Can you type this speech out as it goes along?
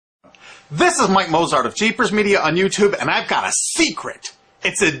This is Mike Mozart of Jeepers Media on YouTube, and I've got a secret.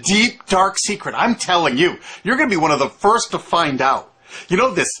 It's a deep, dark secret. I'm telling you, you're going to be one of the first to find out. You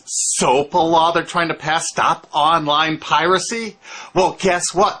know this S.O.P.A law they're trying to pass, Stop Online Piracy? Well,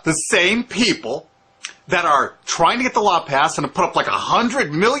 guess what? The same people that are trying to get the law passed and have put up like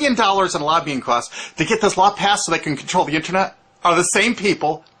 $100 million in lobbying costs to get this law passed so they can control the internet are the same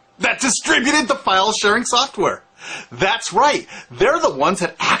people that distributed the file sharing software. That's right. They're the ones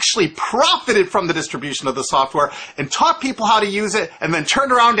that actually profited from the distribution of the software and taught people how to use it and then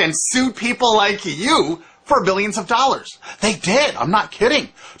turned around and sued people like you for billions of dollars. They did. I'm not kidding.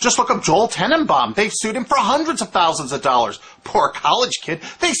 Just look up Joel Tenenbaum. They've sued him for hundreds of thousands of dollars. Poor college kid.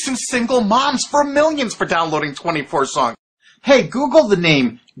 They sue single moms for millions for downloading 24 songs. Hey, Google the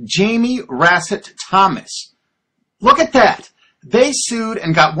name Jamie Rassett Thomas. Look at that. They sued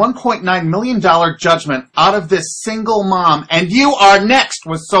and got $1.9 million judgment out of this single mom, and you are next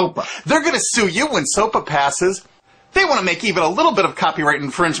with S.O.P.A. They're going to sue you when S.O.P.A passes. They want to make even a little bit of copyright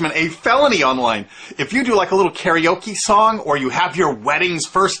infringement a felony online. If you do like a little karaoke song, or you have your wedding's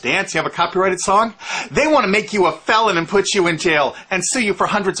first dance, you have a copyrighted song, they want to make you a felon and put you in jail and sue you for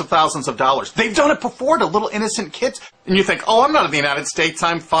hundreds of thousands of dollars. They've done it before to little innocent kids. And you think, oh, I'm not in the United States,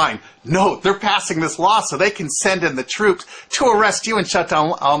 I'm fine. No, they're passing this law so they can send in the troops to arrest you and shut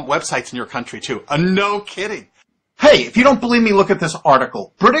down websites in your country too. No kidding. Hey, if you don't believe me, look at this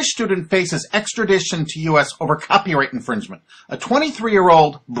article. British student faces extradition to U.S. over copyright infringement. A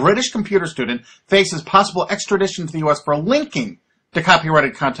 23-year-old British computer student faces possible extradition to the U.S. for linking to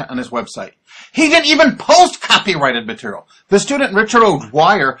copyrighted content on his website. He didn't even post copyrighted material. The student, Richard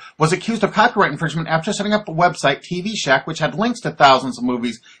O'Dwyer, was accused of copyright infringement after setting up a website, TV Shack, which had links to thousands of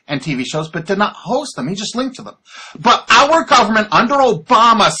movies and TV shows, but did not host them. He just linked to them. But our government, under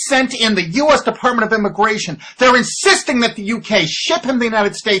Obama, sent in the U.S. Department of Immigration. They're insisting that the UK ship him to the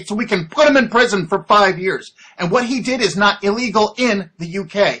United States so we can put him in prison for 5 years. And what he did is not illegal in the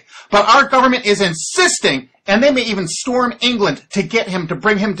UK. But our government is insisting, and they may even storm England to get him, to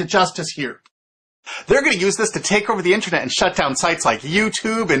bring him to justice here. They're going to use this to take over the internet and shut down sites like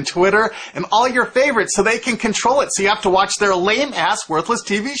YouTube and Twitter and all your favorites so they can control it. So you have to watch their lame-ass, worthless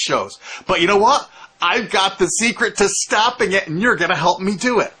TV shows. But you know what? I've got the secret to stopping it, and you're going to help me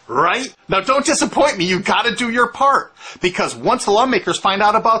do it, right? Now, don't disappoint me. You've got to do your part. Because once the lawmakers find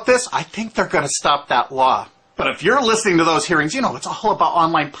out about this, I think they're going to stop that law. But if you're listening to those hearings, you know, it's all about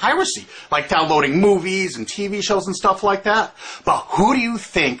online piracy, like downloading movies and TV shows and stuff like that. But who do you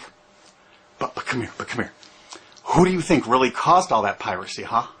think... But come here. Who do you think really caused all that piracy,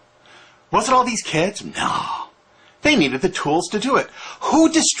 huh? Was it all these kids? No. They needed the tools to do it.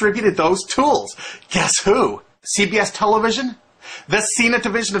 Who distributed those tools? Guess who? CBS Television? The CNET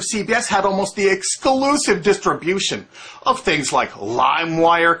division of CBS had almost the exclusive distribution of things like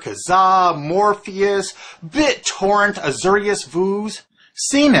LimeWire, Kazaa, Morpheus, BitTorrent, Azurius, Vooz.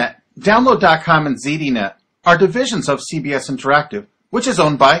 CNET, Download.com, and ZDNet are divisions of CBS Interactive, which is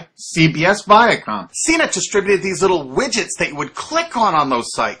owned by CBS Viacom. CNET distributed these little widgets that you would click on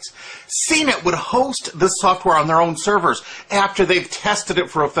those sites. CNET would host the software on their own servers after they've tested it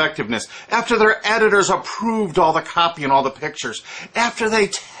for effectiveness, after their editors approved all the copy and all the pictures, after they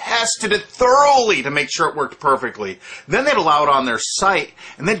tested it thoroughly to make sure it worked perfectly. Then they'd allow it on their site,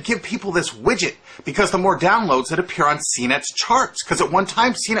 and they'd give people this widget because the more downloads that appear on CNET's charts. Because at one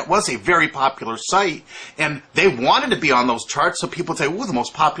time, CNET was a very popular site, and they wanted to be on those charts, so people would say, ooh, the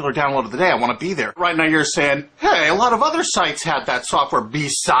most popular download of the day, I want to be there. Right now you're saying, hey, a lot of other sites had that software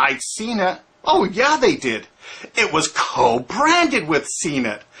besides CNET. Oh, yeah, they did. It was co-branded with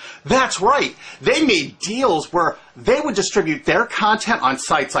CNET. That's right. They made deals where they would distribute their content on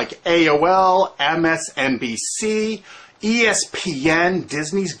sites like AOL, MSNBC, ESPN,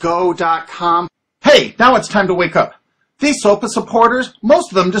 Disney's Go.com. Hey, now it's time to wake up. These S.O.P.A supporters,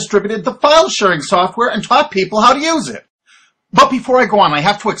 most of them distributed the file sharing software and taught people how to use it. But before I go on, I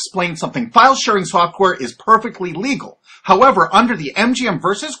have to explain something. File sharing software is perfectly legal. However, under the MGM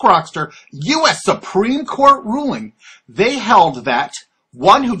versus Grokster U.S. Supreme Court ruling, they held that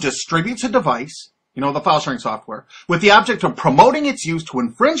one who distributes a device, you know, the file sharing software, with the object of promoting its use to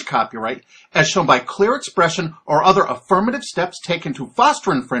infringe copyright, as shown by clear expression or other affirmative steps taken to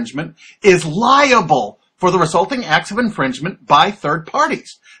foster infringement, is liable for the resulting acts of infringement by third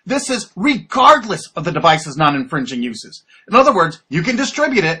parties. This is regardless of the device's non-infringing uses. In other words, you can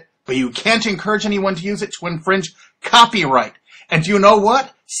distribute it, but you can't encourage anyone to use it to infringe copyright. And do you know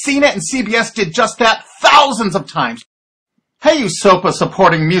what? CNET and CBS did just that thousands of times. Hey, you S.O.P.A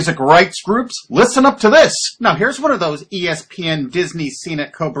supporting music rights groups, listen up to this. Now, here's one of those ESPN, Disney,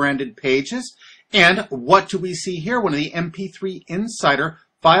 CNET co-branded pages. And what do we see here? One of the MP3 Insider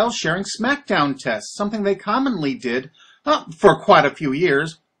file-sharing SmackDown tests, something they commonly did for quite a few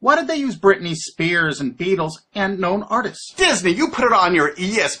years. Why did they use Britney Spears and Beatles and known artists? Disney, you put it on your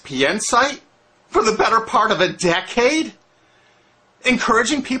ESPN site for the better part of a decade?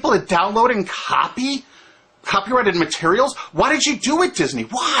 Encouraging people to download and copy copyrighted materials? Why did you do it, Disney?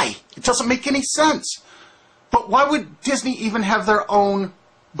 Why? It doesn't make any sense. But why would Disney even have their own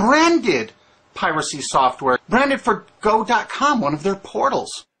branded piracy software, branded for Go.com, one of their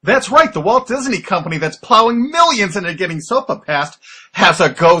portals? That's right, the Walt Disney Company that's plowing millions into getting S.O.P.A passed has a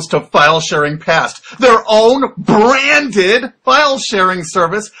ghost of file-sharing past. Their own branded file-sharing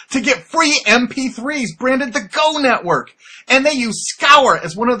service to get free MP3s branded the Go Network. And they use Scour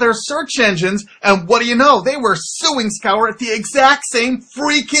as one of their search engines, and what do you know? They were suing Scour at the exact same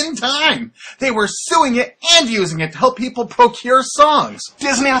freaking time. They were suing it and using it to help people procure songs.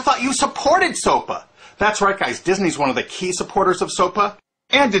 Disney, I thought you supported S.O.P.A. That's right, guys. Disney's one of the key supporters of S.O.P.A.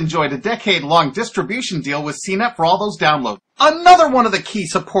 and enjoyed a decade-long distribution deal with CNET for all those downloads. Another one of the key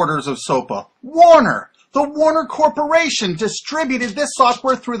supporters of S.O.P.A, Warner. The Warner Corporation distributed this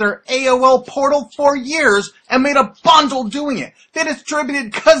software through their AOL portal for years and made a bundle doing it. They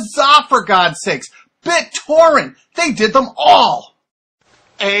distributed Kazaa, for God's sakes, BitTorrent. They did them all.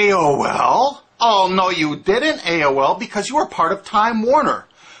 AOL? Oh, no, you didn't, AOL, because you were part of Time Warner.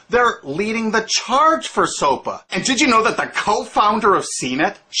 They're leading the charge for S.O.P.A. And did you know that the co-founder of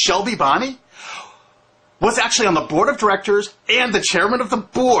CNET, Shelby Bonney, was actually on the board of directors and the chairman of the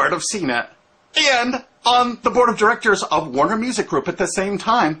board of CNET and on the board of directors of Warner Music Group at the same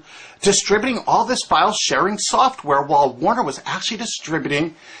time, distributing all this file-sharing software while Warner was actually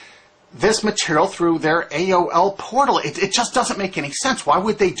distributing this material through their AOL portal. It just doesn't make any sense. Why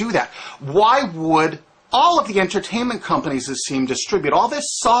would they do that? Why would all of the entertainment companies, it seemed, distribute all this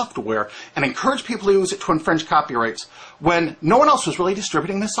software and encourage people to use it to infringe copyrights when no one else was really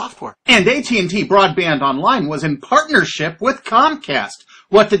distributing this software? And AT&T Broadband Online was in partnership with Comcast.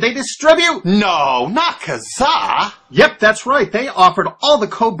 What did they distribute? No, not Kazaa. Yep, that's right. They offered all the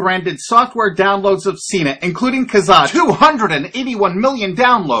co-branded software downloads of CNET, including Kazaa, 281 million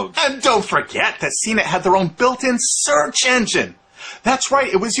downloads. And don't forget that CNET had their own built-in search engine. That's right,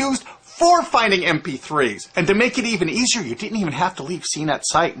 it was used for finding MP3s. And to make it even easier, you didn't even have to leave CNET's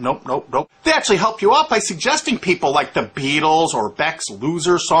site. Nope. They actually help you out by suggesting people like the Beatles or Beck's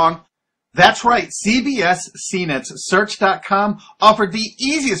Loser song. That's right, CBS CNET's Search.com offered the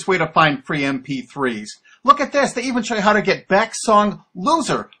easiest way to find free MP3s. Look at this, they even show you how to get Beck's song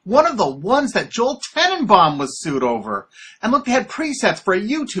Loser, one of the ones that Joel Tenenbaum was sued over. And look, they had presets for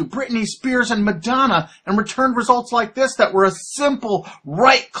YouTube, Britney Spears, and Madonna, and returned results like this that were a simple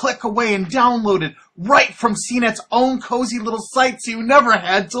right click away and downloaded right from CNET's own cozy little site, so you never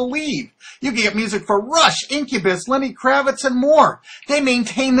had to leave. You can get music for Rush, Incubus, Lenny Kravitz, and more. They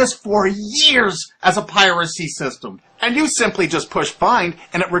maintained this for years as a piracy system. And you simply just push find,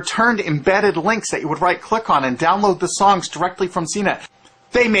 and it returned embedded links that you would right-click on and download the songs directly from CNET.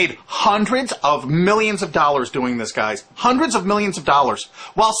 They made hundreds of millions of dollars doing this, guys. Hundreds of millions of dollars,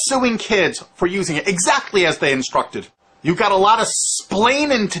 while suing kids for using it exactly as they instructed. You got a lot of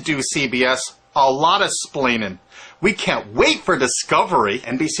splaining to do, CBS. A lot of splaining. We can't wait for Discovery.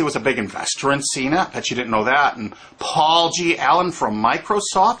 NBC was a big investor in CNET. Bet you didn't know that. And Paul G. Allen from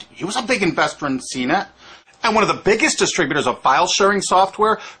Microsoft, he was a big investor in CNET. And one of the biggest distributors of file-sharing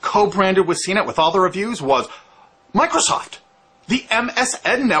software co-branded with CNET with all the reviews was Microsoft, the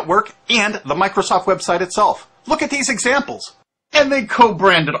MSN network, and the Microsoft website itself. Look at these examples. And they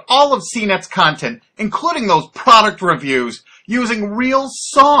co-branded all of CNET's content, including those product reviews, using real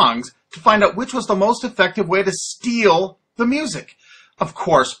songs to find out which was the most effective way to steal the music. Of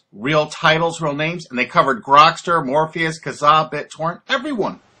course, real titles, real names, and they covered Grokster, Morpheus, Kazaa, BitTorrent,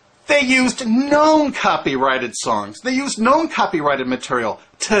 everyone. They used known copyrighted songs. They used known copyrighted material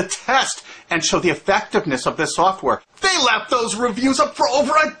to test and show the effectiveness of this software. They left those reviews up for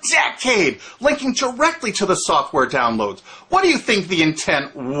over a decade, linking directly to the software downloads. What do you think the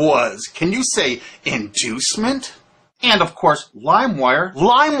intent was? Can you say inducement? And of course, LimeWire.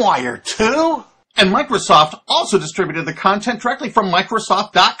 LimeWire too? And Microsoft also distributed the content directly from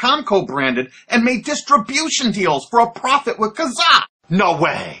Microsoft.com co-branded and made distribution deals for a profit with Kazaa. No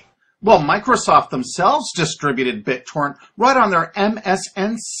way. Well, Microsoft themselves distributed BitTorrent right on their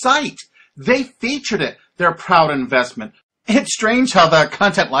MSN site. They featured it, their proud investment. It's strange how the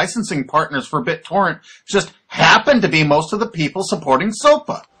content licensing partners for BitTorrent just happen to be most of the people supporting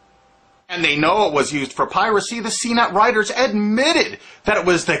S.O.P.A. And they know it was used for piracy. The CNET writers admitted that it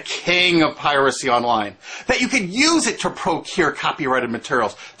was the king of piracy online, that you could use it to procure copyrighted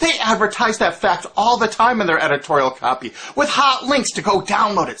materials. They advertise that fact all the time in their editorial copy with hot links to go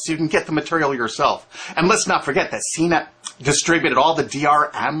download it so you can get the material yourself. And let's not forget that CNET distributed all the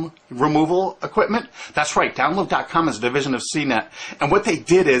DRM removal equipment. That's right, Download.com is a division of CNET. And what they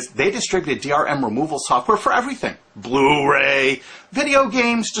did is they distributed DRM removal software for everything. Blu-ray, video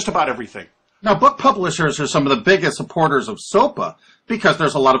games, just about everything. Now, book publishers are some of the biggest supporters of S.O.P.A because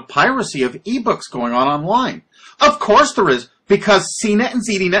there's a lot of piracy of ebooks going on online. Of course there is, because CNET and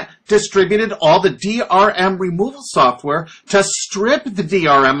ZDNet distributed all the DRM removal software to strip the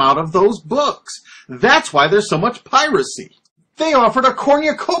DRM out of those books. That's why there's so much piracy. They offered a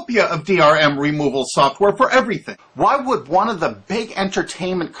cornucopia of DRM removal software for everything. Why would one of the big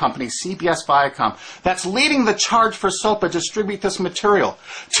entertainment companies, CBS, Viacom, that's leading the charge for S.O.P.A distribute this material?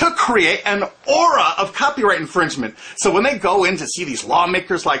 To create an aura of copyright infringement. So when they go in to see these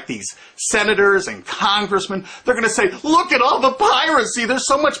lawmakers like these senators and congressmen, they're going to say, look at all the piracy. There's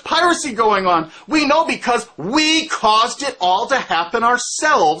so much piracy going on. We know because we caused it all to happen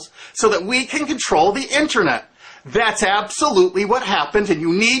ourselves so that we can control the internet. That's absolutely what happened, and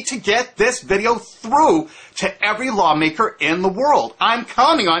you need to get this video through to every lawmaker in the world. I'm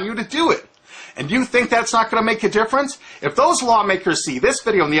counting on you to do it. And you think that's not going to make a difference? If those lawmakers see this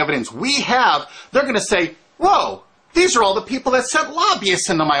video and the evidence we have, they're going to say, whoa, these are all the people that sent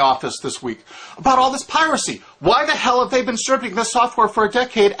lobbyists into my office this week about all this piracy. Why the hell have they been distributing this software for a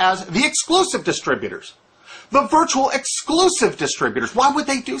decade as the exclusive distributors? The virtual exclusive distributors. Why would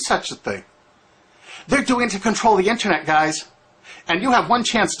they do such a thing? They're doing it to control the internet, guys. And you have one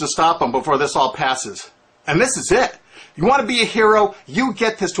chance to stop them before this all passes. And this is it. You want to be a hero, you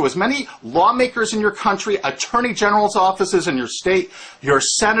get this to as many lawmakers in your country, attorney general's offices in your state, your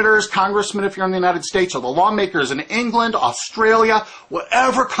senators, congressmen if you're in the United States, or the lawmakers in England, Australia,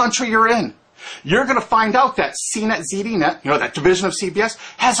 whatever country you're in. You're going to find out that CNET, ZDNet, that division of CBS,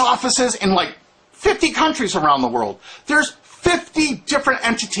 has offices in like 50 countries around the world. There's 50 different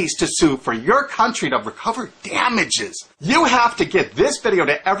entities to sue for your country to recover damages. You have to get this video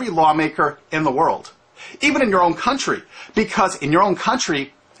to every lawmaker in the world, even in your own country, because in your own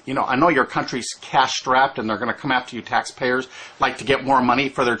country, I know your country's cash-strapped and they're going to come after you taxpayers like to get more money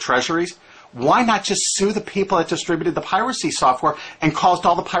for their treasuries. Why not just sue the people that distributed the piracy software and caused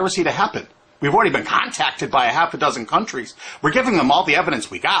all the piracy to happen? We've already been contacted by a half a dozen countries. We're giving them all the evidence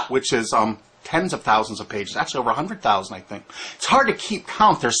we got, which is tens of thousands of pages, actually over 100,000, I think. It's hard to keep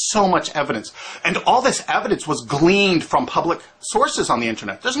count. There's so much evidence. And all this evidence was gleaned from public sources on the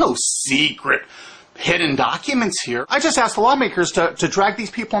internet. There's no secret hidden documents here. I just asked the lawmakers to drag these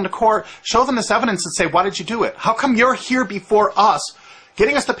people into court, show them this evidence and say, why did you do it? How come you're here before us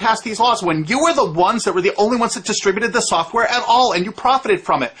getting us to pass these laws when you were the ones that were the only ones that distributed the software at all and you profited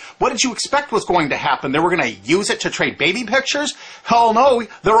from it? What did you expect was going to happen? They were going to use it to trade baby pictures? Hell no.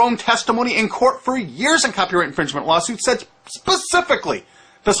 Their own testimony in court for years in copyright infringement lawsuits said specifically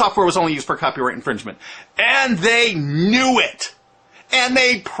the software was only used for copyright infringement. And they knew it. And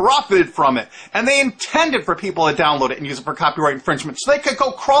they profited from it. And they intended for people to download it and use it for copyright infringement. So they could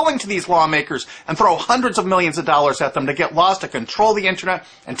go crawling to these lawmakers and throw hundreds of millions of dollars at them to get laws to control the internet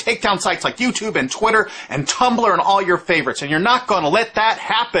and take down sites like YouTube and Twitter and Tumblr and all your favorites. And you're not going to let that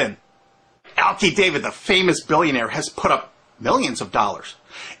happen. Alki David, the famous billionaire, has put up millions of dollars.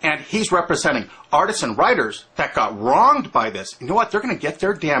 And he's representing artists and writers that got wronged by this. You know what? They're going to get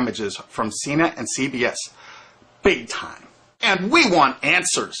their damages from CNET and CBS. Big time. And we want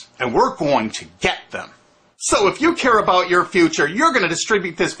answers, and we're going to get them. So if you care about your future, you're going to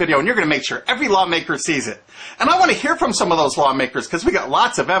distribute this video, and you're going to make sure every lawmaker sees it. And I want to hear from some of those lawmakers, because we got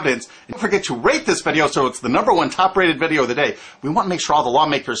lots of evidence. Don't forget to rate this video so it's the #1 top-rated video of the day. We want to make sure all the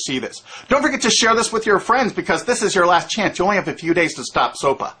lawmakers see this. Don't forget to share this with your friends, because this is your last chance. You only have a few days to stop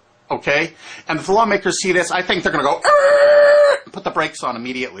S.O.P.A, okay? And if the lawmakers see this, I think they're going to go, put the brakes on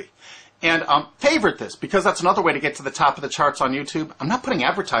immediately. And favorite this, because that's another way to get to the top of the charts on YouTube. I'm not putting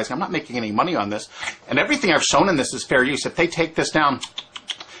advertising. I'm not making any money on this. And everything I've shown in this is fair use. If they take this down,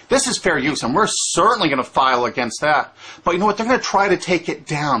 this is fair use, and we're certainly going to file against that. But you know what? They're going to try to take it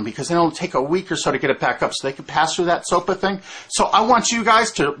down because then it'll take a week or so to get it back up so they can pass through that S.O.P.A thing. So I want you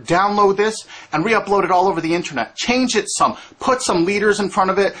guys to download this and re-upload it all over the internet. Change it some. Put some leaders in front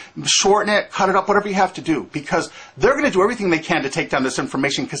of it. Shorten it. Cut it up. Whatever you have to do. Because they're going to do everything they can to take down this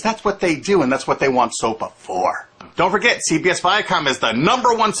information because that's what they do and that's what they want S.O.P.A for. Don't forget, CBS Viacom is the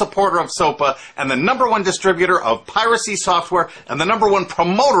 #1 supporter of S.O.P.A and the #1 distributor of piracy software and the #1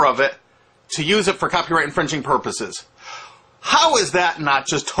 promoter of it to use it for copyright infringing purposes. How is that not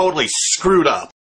just totally screwed up?